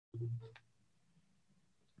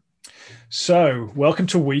So, welcome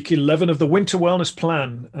to week 11 of the Winter Wellness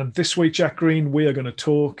Plan. And this week, Jack Green, we are going to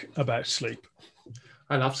talk about sleep.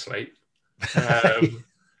 I love sleep. Um,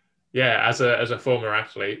 yeah, as a former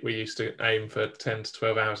athlete, we used to aim for 10 to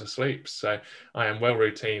 12 hours of sleep. So I am well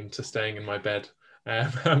routine to staying in my bed. How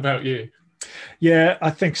about you? Yeah, I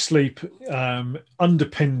think sleep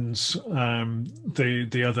underpins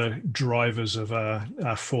the other drivers of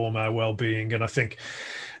our form, our well-being. And I think,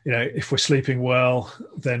 if we're sleeping well,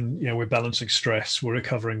 then, we're balancing stress, we're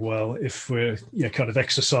recovering well. If we're kind of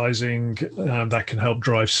exercising, that can help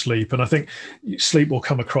drive sleep. And I think sleep will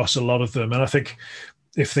come across a lot of them. And I think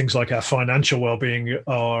if things like our financial well-being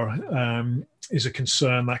is a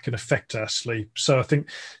concern, that can affect our sleep. So I think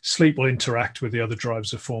sleep will interact with the other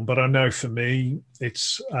drivers of form. But I know for me,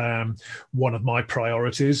 it's one of my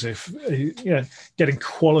priorities. Getting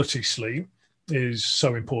quality sleep is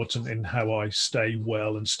so important in how I stay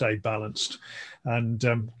well and stay balanced.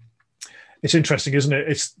 And it's interesting, isn't it?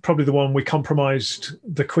 It's probably the one we compromised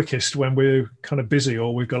the quickest when we're kind of busy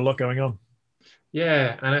or we've got a lot going on.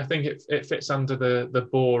 Yeah, and I think it fits under the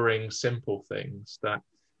boring, simple things that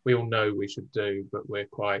we all know we should do, but we're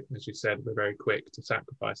quite, as you said, we're very quick to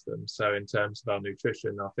sacrifice them. So in terms of our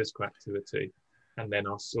nutrition, our physical activity, and then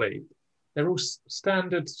our sleep, they're all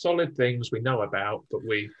standard, solid things we know about, but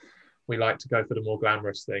we like to go for the more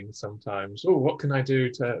glamorous things sometimes. Oh, what can I do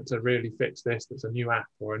to really fix this? That's a new app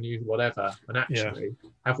or a new whatever. And actually,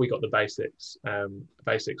 have we got the basics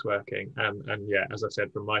working? And yeah, as I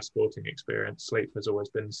said, from my sporting experience, sleep has always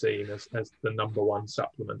been seen as the number one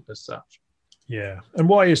supplement as such. Yeah. And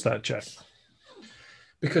why is that, Jack?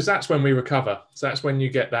 Because that's when we recover. So that's when you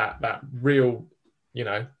get that real,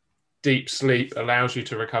 deep sleep allows you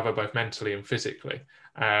to recover both mentally and physically.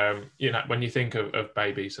 When you think of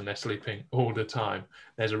babies and they're sleeping all the time,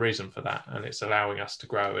 there's a reason for that, and it's allowing us to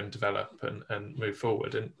grow and develop and move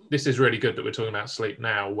forward. And this is really good that we're talking about sleep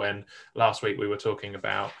now, when last week we were talking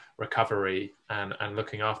about recovery and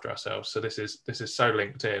looking after ourselves. So this is so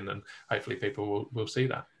linked in, and hopefully people will see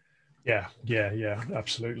that. Yeah,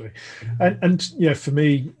 absolutely. And for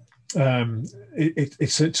me,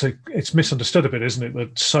 it's misunderstood a bit, isn't it,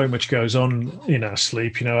 that so much goes on in our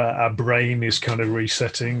sleep. Our brain is kind of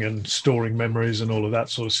resetting and storing memories and all of that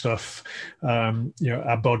sort of stuff.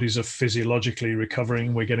 Our bodies are physiologically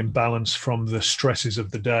recovering, we're getting balance from the stresses of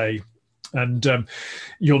the day. And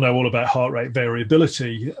you'll know all about heart rate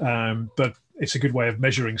variability, but it's a good way of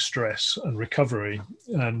measuring stress and recovery.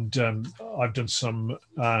 And I've done some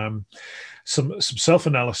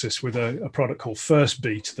self-analysis with a product called First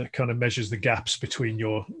Beat that kind of measures the gaps between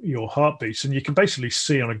your heartbeats, and you can basically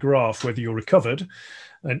see on a graph whether you're recovered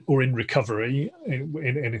or in recovery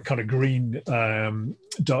in a kind of green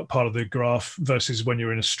dark part of the graph versus when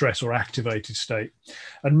you're in a stress or activated state.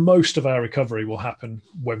 And most of our recovery will happen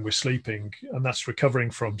when we're sleeping, and that's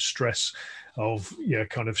recovering from stress of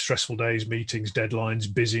kind of stressful days, meetings,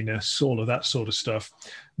 deadlines, busyness, all of that sort of stuff.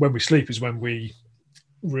 When we sleep is when we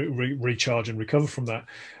recharge and recover from that.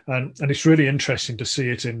 And it's really interesting to see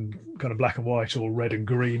it in kind of black and white or red and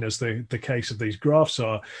green, as the case of these graphs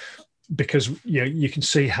are, because you can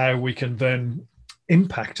see how we can then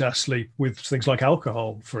impact our sleep with things like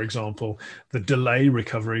alcohol, for example, the delay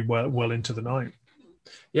recovery well into the night.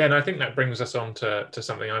 Yeah, and I think that brings us on to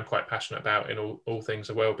something I'm quite passionate about in all things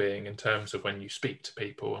of well-being, in terms of when you speak to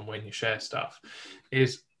people and when you share stuff,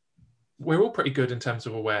 is we're all pretty good in terms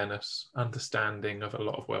of awareness, understanding of a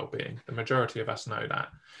lot of well-being. The majority of us know that.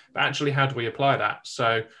 But actually, how do we apply that?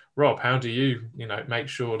 So, Rob, how do you make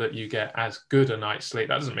sure that you get as good a night's sleep?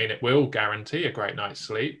 That doesn't mean it will guarantee a great night's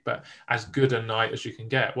sleep, but as good a night as you can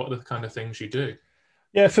get. What are the kind of things you do?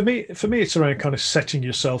 Yeah, for me, it's around kind of setting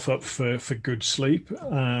yourself up for good sleep.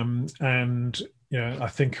 And I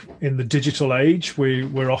think in the digital age,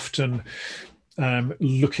 we're often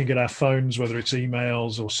looking at our phones, whether it's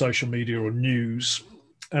emails or social media or news,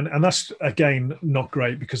 and that's again not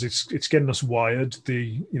great, because it's getting us wired.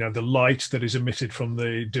 The light that is emitted from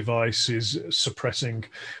the device is suppressing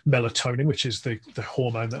melatonin, which is the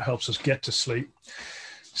hormone that helps us get to sleep.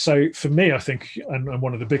 So for me, I think, and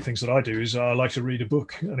one of the big things that I do is I like to read a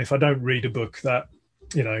book. And if I don't read a book that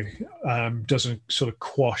doesn't sort of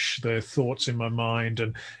quash the thoughts in my mind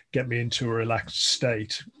and get me into a relaxed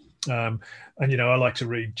state, and I like to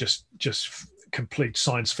read just complete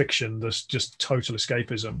science fiction. There's just total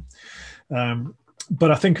escapism.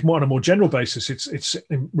 but I think more on a more general basis, it's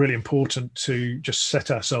really important to just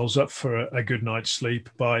set ourselves up for a good night's sleep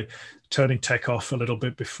by turning tech off a little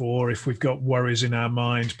bit before. If we've got worries in our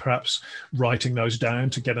mind, perhaps writing those down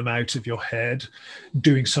to get them out of your head,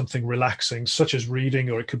 doing something relaxing, such as reading,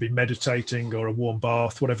 or it could be meditating or a warm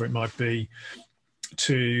bath, whatever it might be,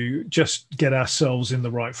 to just get ourselves in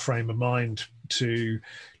the right frame of mind to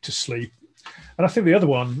sleep. And I think the other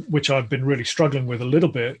one, which I've been really struggling with a little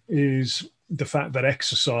bit, is the fact that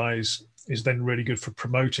exercise is then really good for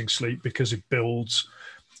promoting sleep because it builds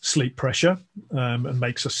sleep pressure and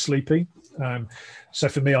makes us sleepy. So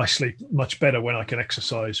for me, I sleep much better when I can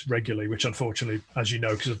exercise regularly, which unfortunately, as you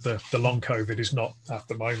know, because of the long COVID, is not at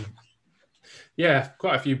the moment. Yeah,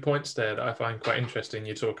 quite a few points there that I find quite interesting.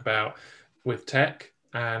 You talk about with tech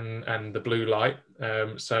and the blue light.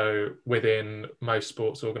 So within most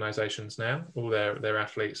sports organizations now, all their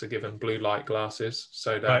athletes are given blue light glasses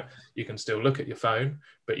so that Right. you can still look at your phone,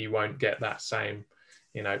 but you won't get that same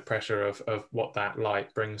pressure of what that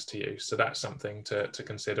light brings to you. So that's something to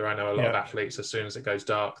consider. I know a lot of athletes, as soon as it goes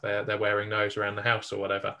dark, they're wearing those around the house or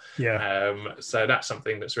whatever. So that's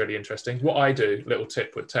something that's really interesting. What I do, little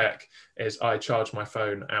tip with tech, is I charge my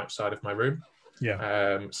phone outside of my room.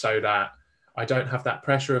 So that I don't have that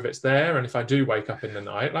pressure of it's there. And if I do wake up in the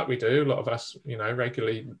night, like we do, a lot of us,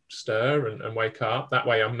 regularly stir and wake up. That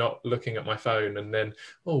way I'm not looking at my phone and then,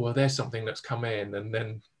 oh, well, there's something that's come in. And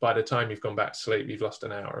then by the time you've gone back to sleep, you've lost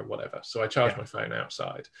an hour or whatever. So I charge my phone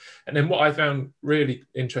outside. And then what I found really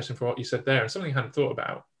interesting from what you said there, and something I hadn't thought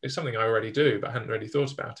about, it's something I already do, but I hadn't really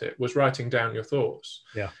thought about it, was writing down your thoughts.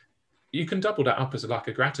 You can double that up as like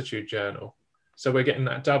a gratitude journal. So we're getting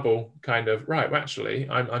that double kind of, right, well, actually,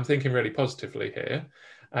 I'm thinking really positively here.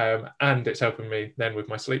 And it's helping me then with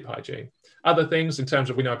my sleep hygiene. Other things in terms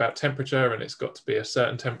of, we know about temperature, and it's got to be a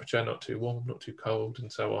certain temperature, not too warm, not too cold,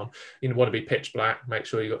 and so on. You want to be pitch black, make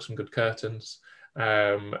sure you've got some good curtains.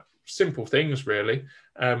 Simple things, really.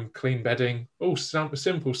 Clean bedding, all some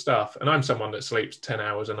simple stuff. And I'm someone that sleeps 10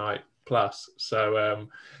 hours a night plus. So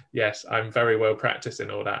yes, I'm very well practiced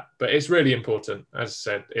in all that. But it's really important. As I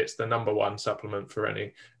said, it's the number one supplement for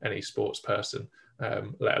any sports person,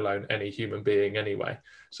 let alone any human being anyway.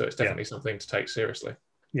 So it's definitely something to take seriously.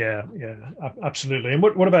 Yeah, absolutely. And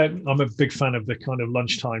what about, I'm a big fan of the kind of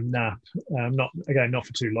lunchtime nap. Not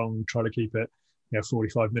for too long, try to keep it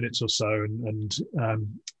 45 minutes or so. And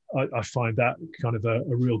I find that kind of a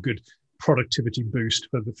real good productivity boost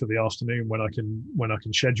for the afternoon when I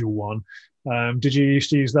can schedule one. Did you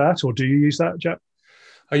used to use that, or do you use that, Jack?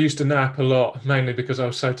 I used to nap a lot, mainly because I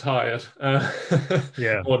was so tired,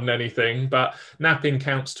 more than anything. But napping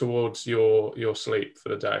counts towards your sleep for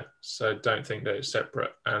the day, so don't think that it's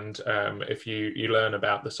separate. And if you learn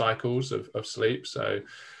about the cycles of sleep, so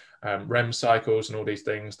REM cycles and all these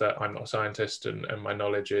things, that I'm not a scientist and my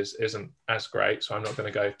knowledge isn't as great, so I'm not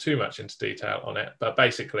going to go too much into detail on it. But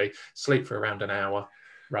basically, sleep for around an hour,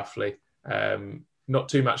 roughly. Not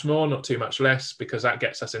too much more, not too much less, because that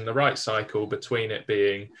gets us in the right cycle between it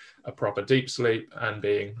being a proper deep sleep and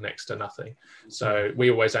being next to nothing. So we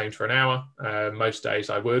always aim for an hour. Most days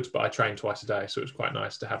I would, but I train twice a day. So it was quite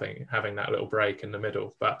nice to having that little break in the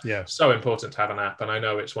middle. But so important to have a nap. And I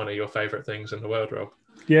know it's one of your favorite things in the world, Rob.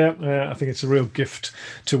 Yeah, I think it's a real gift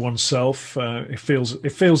to oneself. It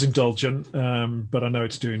feels indulgent, but I know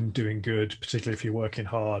it's doing good, particularly if you're working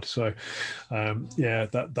hard. So,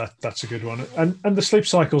 that's a good one. And the sleep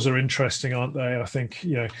cycles are interesting, aren't they? I think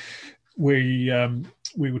we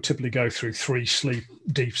would typically go through 3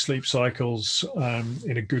 deep sleep cycles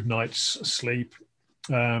in a good night's sleep.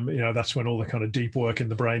 That's when all the kind of deep work in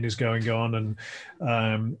the brain is going on.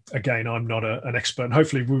 And again, I'm not an expert, and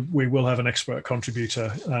hopefully we will have an expert contributor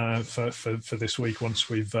for this week once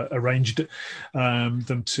we've arranged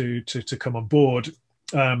them to come on board.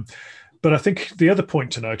 But I think the other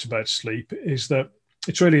point to note about sleep is that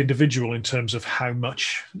it's really individual in terms of how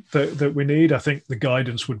much that we need. I think the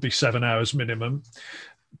guidance would be 7 hours minimum.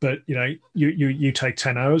 But you take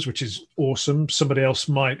 10 hours, which is awesome. Somebody else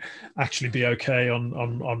might actually be okay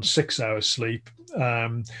on 6 hours sleep,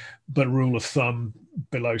 but rule of thumb,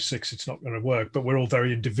 below 6, it's not going to work. But we're all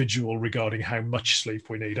very individual regarding how much sleep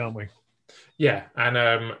we need, aren't we? Yeah,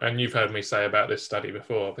 and you've heard me say about this study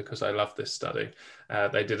before, because I love this study.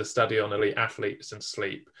 They did a study on elite athletes and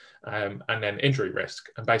sleep, and then injury risk.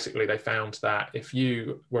 And basically they found that if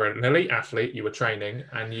you were an elite athlete, you were training,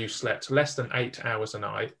 and you slept less than 8 hours a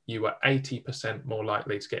night, you were 80% more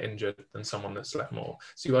likely to get injured than someone that slept more.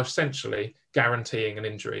 So you are essentially guaranteeing an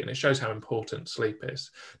injury, and it shows how important sleep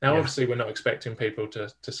is. Now, obviously, we're not expecting people to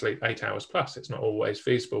sleep 8 hours plus. It's not always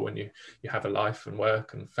feasible when you have a life and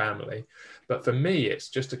work and family. But for me, it's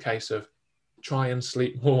just a case of try and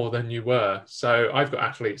sleep more than you were. So I've got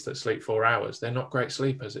athletes that sleep 4 hours. They're not great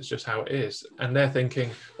sleepers. It's just how it is. And they're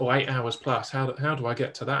thinking, oh, 8 hours plus, how do I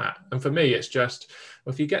get to that? And for me, it's just,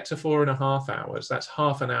 well, if you get to 4.5 hours, that's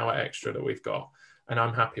half an hour extra that we've got. And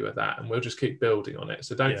I'm happy with that. And we'll just keep building on it.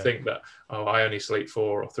 So don't think that, oh, I only sleep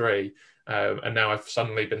 4 or 3. And now I've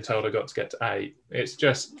suddenly been told I've got to get to 8. It's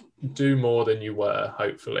just do more than you were,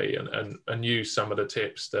 hopefully, and use some of the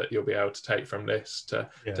tips that you'll be able to take from this to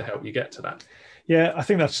help you get to that. Yeah, I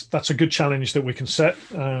think that's a good challenge that we can set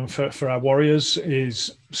for our warriors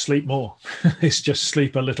is sleep more. It's just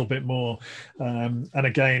sleep a little bit more. And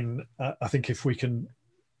again, I think if we can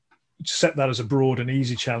set that as a broad and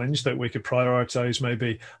easy challenge, that we could prioritize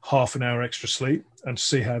maybe half an hour extra sleep and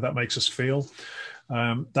see how that makes us feel.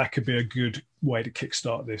 That could be a good way to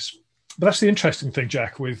kickstart this. But that's the interesting thing,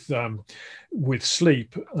 Jack, with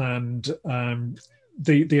sleep and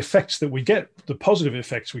the effects that we get, the positive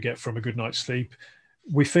effects we get from a good night's sleep,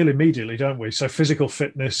 we feel immediately, don't we? So physical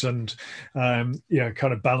fitness and kind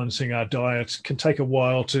of balancing our diet can take a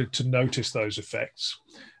while to notice those effects.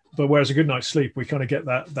 But whereas a good night's sleep, we kind of get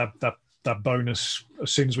that bonus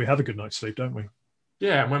as soon as we have a good night's sleep, don't we?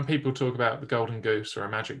 Yeah, and when people talk about the golden goose or a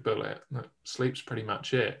magic bullet, sleep's pretty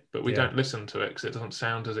much it. But we don't listen to it because it doesn't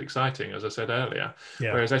sound as exciting, as I said earlier.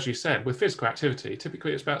 Yeah. Whereas, as you said, with physical activity,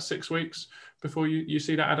 typically it's about 6 weeks before you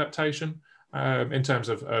see that adaptation in terms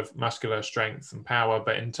of muscular strength and power.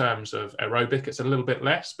 But in terms of aerobic, it's a little bit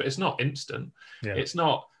less, but it's not instant. Yeah. It's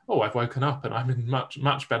not, oh, I've woken up and I'm in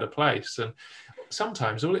much better place. And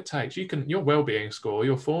sometimes all it takes, your well-being score,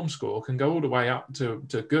 your form score can go all the way up to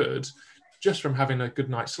good just from having a good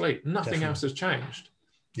night's sleep. Nothing else has changed.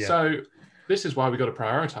 Yeah. So this is why we've got to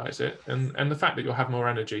prioritize it. And the fact that you'll have more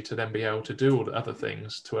energy to then be able to do all the other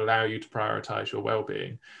things to allow you to prioritize your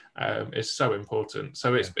well-being is so important.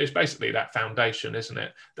 So it's basically that foundation, isn't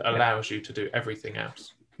it, that allows you to do everything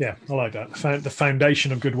else. Yeah, I like that. The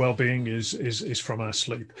foundation of good well-being is from our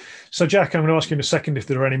sleep. So, Jack, I'm going to ask you in a second if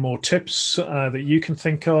there are any more tips that you can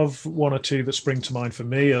think of, 1 or 2 that spring to mind for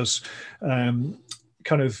me as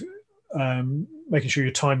kind of making sure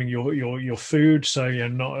you're timing your food, so you're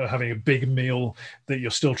not having a big meal that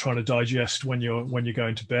you're still trying to digest when you're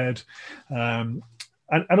going to bed. And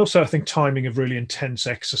also, I think timing of really intense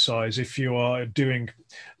exercise. If you are doing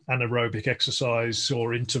anaerobic exercise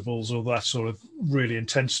or intervals or that sort of really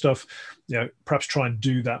intense stuff, perhaps try and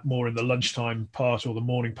do that more in the lunchtime part or the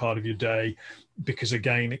morning part of your day, because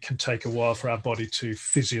again, it can take a while for our body to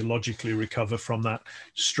physiologically recover from that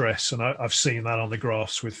stress. And I've seen that on the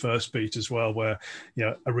graphs with First Beat as well, where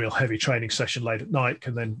a real heavy training session late at night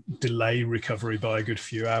can then delay recovery by a good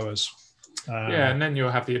few hours. And then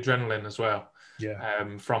you'll have the adrenaline as well.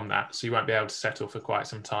 From that, so you won't be able to settle for quite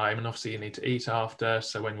some time, and obviously you need to eat after.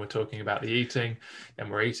 So when we're talking about the eating, then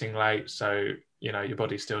we're eating late, so your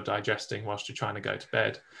body's still digesting whilst you're trying to go to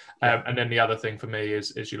bed. And then the other thing for me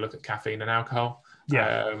is you look at caffeine and alcohol,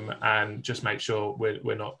 and just make sure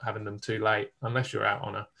we're not having them too late, unless you're out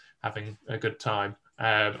on having a good time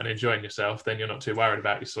and enjoying yourself. Then you're not too worried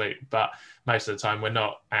about your sleep, but most of the time we're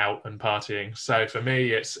not out and partying. So for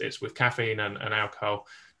me, it's with caffeine and alcohol.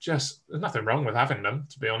 Just, there's nothing wrong with having them,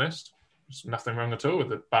 to be honest. There's nothing wrong at all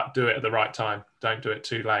with it, but do it at the right time. Don't do it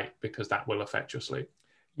too late, because that will affect your sleep.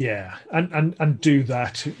 Yeah, and do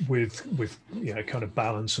that with kind of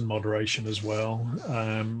balance and moderation as well,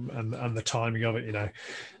 and the timing of it.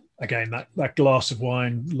 Again, that glass of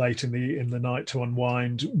wine late in the night to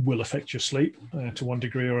unwind will affect your sleep to one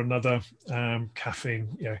degree or another.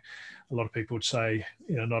 Caffeine, a lot of people would say,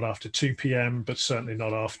 not after 2 p.m., but certainly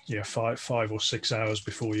not after 5 or 6 hours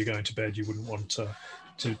before you're going to bed. You wouldn't want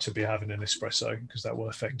to be having an espresso, because that will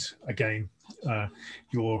affect again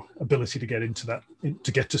your ability to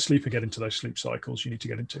get to sleep and get into those sleep cycles you need to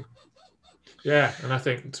get into. Yeah, and I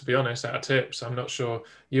think, to be honest, our tips, I'm not sure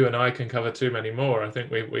you and I can cover too many more. I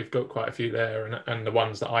think we've got quite a few there, and the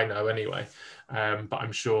ones that I know anyway. But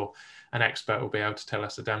I'm sure an expert will be able to tell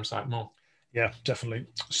us a damn sight more. Yeah, definitely.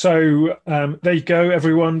 So there you go,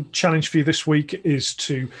 everyone. Challenge for you this week is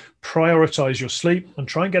to prioritize your sleep and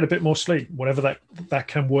try and get a bit more sleep, whatever that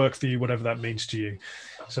can work for you, whatever that means to you.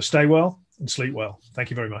 So stay well and sleep well. Thank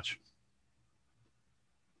you very much.